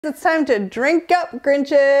It's time to drink up,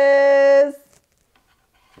 Grinches!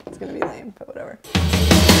 It's gonna be lame, but whatever.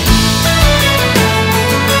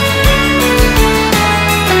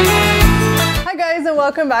 Hi guys, and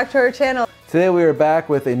welcome back to our channel. Today we are back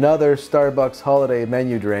with another Starbucks holiday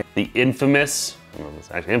menu drink. The infamous, well, it's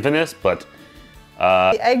actually infamous, but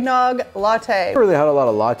the Eggnog Latte. I never really had a lot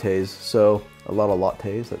of lattes, so a lot of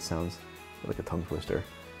lattes, that sounds like a tongue twister.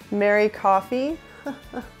 Merry coffee.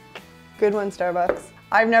 Good one, Starbucks.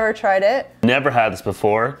 I've never tried it. Never had this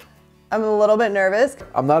before. I'm a little bit nervous.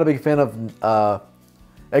 I'm not a big fan of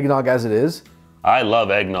eggnog as it is. I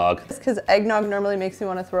love eggnog. It's because eggnog normally makes me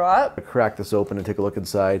want to throw up. I crack this open and take a look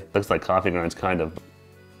inside. Looks like coffee grinds, kind of.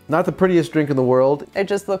 Not the prettiest drink in the world. It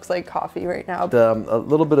just looks like coffee right now. A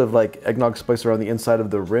little bit of like eggnog spice around the inside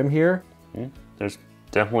of the rim here. There's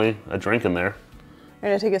definitely a drink in there. I'm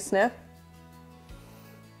gonna take a sniff.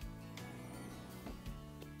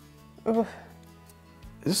 Oof.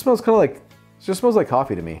 It just smells kind of like, it just smells like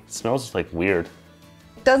coffee to me. It smells just like weird.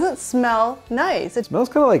 It doesn't smell nice. It smells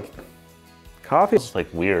kind of like coffee. It's like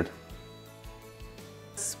weird.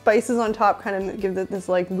 Spices on top kind of give it this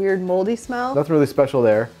like weird moldy smell. Nothing really special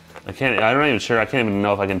there. I'm not even sure, I can't even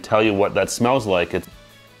know if I can tell you what that smells like.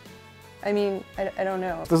 I mean, I don't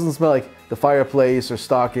know. It doesn't smell like the fireplace or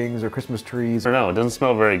stockings or Christmas trees. I don't know, it doesn't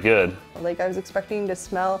smell very good. Like I was expecting to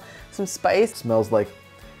smell some spice. It smells like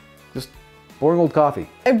just boring old coffee.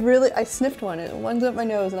 I sniffed one. One's up my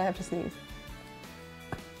nose and I have to sneeze.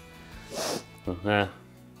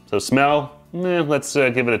 So smell, let's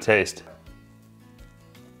give it a taste.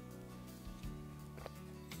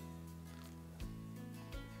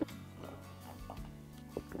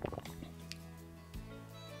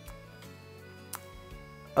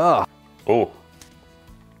 Ugh. Oh.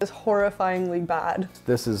 It's horrifyingly bad.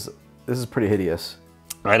 This is pretty hideous.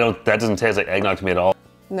 That doesn't taste like eggnog to me at all.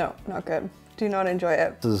 No, not good. Do not enjoy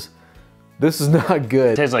it. This is not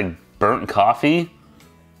good. It tastes like burnt coffee.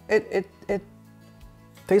 It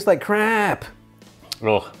Tastes like crap.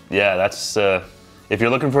 Oh, yeah, that's, if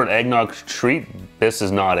you're looking for an eggnog treat, this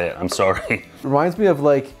is not it, I'm sorry. Reminds me of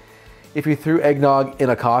like, if you threw eggnog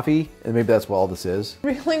in a coffee, and maybe that's what all this is.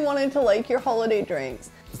 really wanted to like your holiday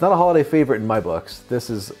drinks. It's not a holiday favorite in my books.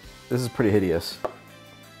 This is pretty hideous.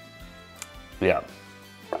 Yeah,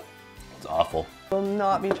 it's awful. Will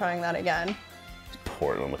not be trying that again. Just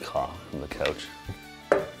pour it on the couch.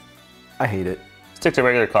 I hate it. Stick to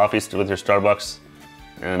regular coffee with your Starbucks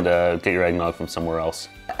and get your eggnog from somewhere else.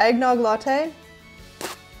 Eggnog latte?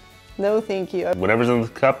 No, thank you. Whatever's in the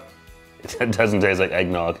cup, it doesn't taste like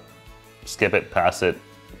eggnog. Skip it, pass it,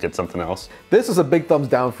 get something else. This is a big thumbs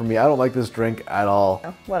down for me. I don't like this drink at all.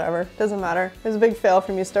 No, whatever, doesn't matter. It was a big fail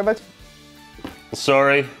for me, Starbucks.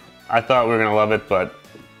 Sorry, I thought we were gonna love it, but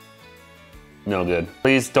no good.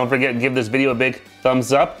 Please don't forget to give this video a big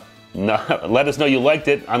thumbs up. Let us know you liked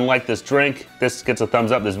it. Unlike this drink, this gets a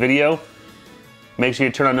thumbs up, this video. Make sure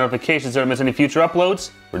you turn on notifications so you don't miss any future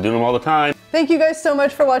uploads. We're doing them all the time. Thank you guys so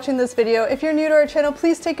much for watching this video. If you're new to our channel,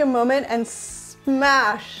 please take a moment and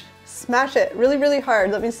smash it really, really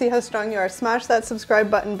hard. Let me see how strong you are. Smash that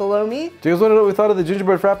subscribe button below me. Do you guys want to know what we thought of the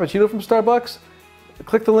gingerbread frappuccino from Starbucks?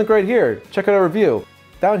 Click the link right here. Check out our review.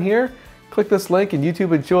 Down here, click this link in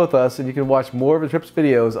YouTube and chill with us, and you can watch more of the Trips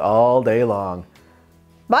videos all day long.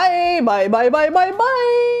 Bye, bye, bye, bye, bye,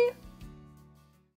 bye.